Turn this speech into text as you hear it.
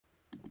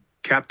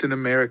Captain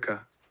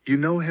America, you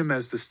know him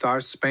as the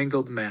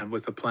Star-Spangled Man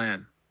with a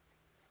plan.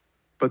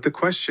 But the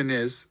question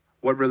is,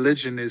 what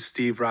religion is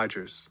Steve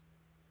Rogers?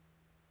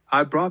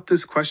 I brought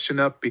this question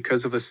up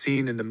because of a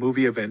scene in the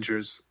movie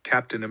Avengers,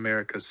 Captain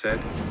America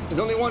said. There's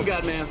only one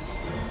God, man.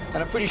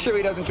 And I'm pretty sure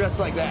he doesn't dress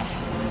like that.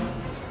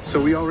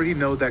 So we already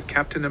know that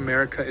Captain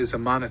America is a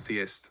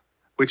monotheist,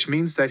 which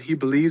means that he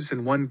believes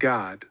in one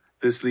God.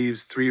 This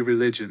leaves three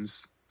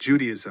religions: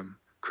 Judaism,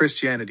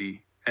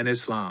 Christianity, and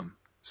Islam.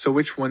 So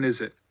which one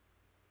is it?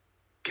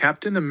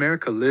 Captain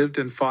America lived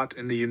and fought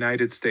in the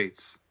United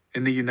States.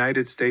 In the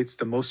United States,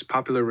 the most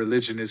popular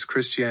religion is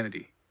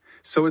Christianity.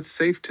 So it's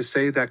safe to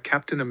say that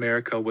Captain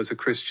America was a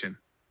Christian.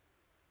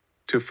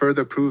 To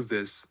further prove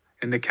this,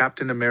 in the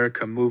Captain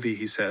America movie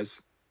he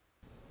says,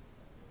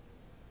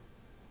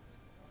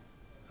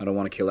 I don't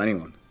want to kill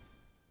anyone.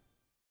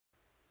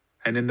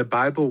 And in the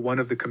Bible one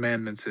of the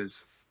commandments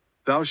is,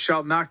 Thou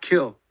shalt not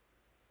kill.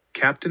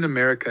 Captain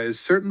America is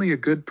certainly a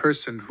good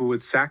person who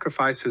would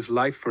sacrifice his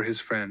life for his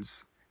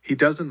friends. He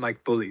doesn't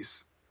like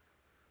bullies.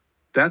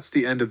 That's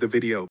the end of the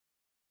video.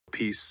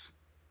 Peace.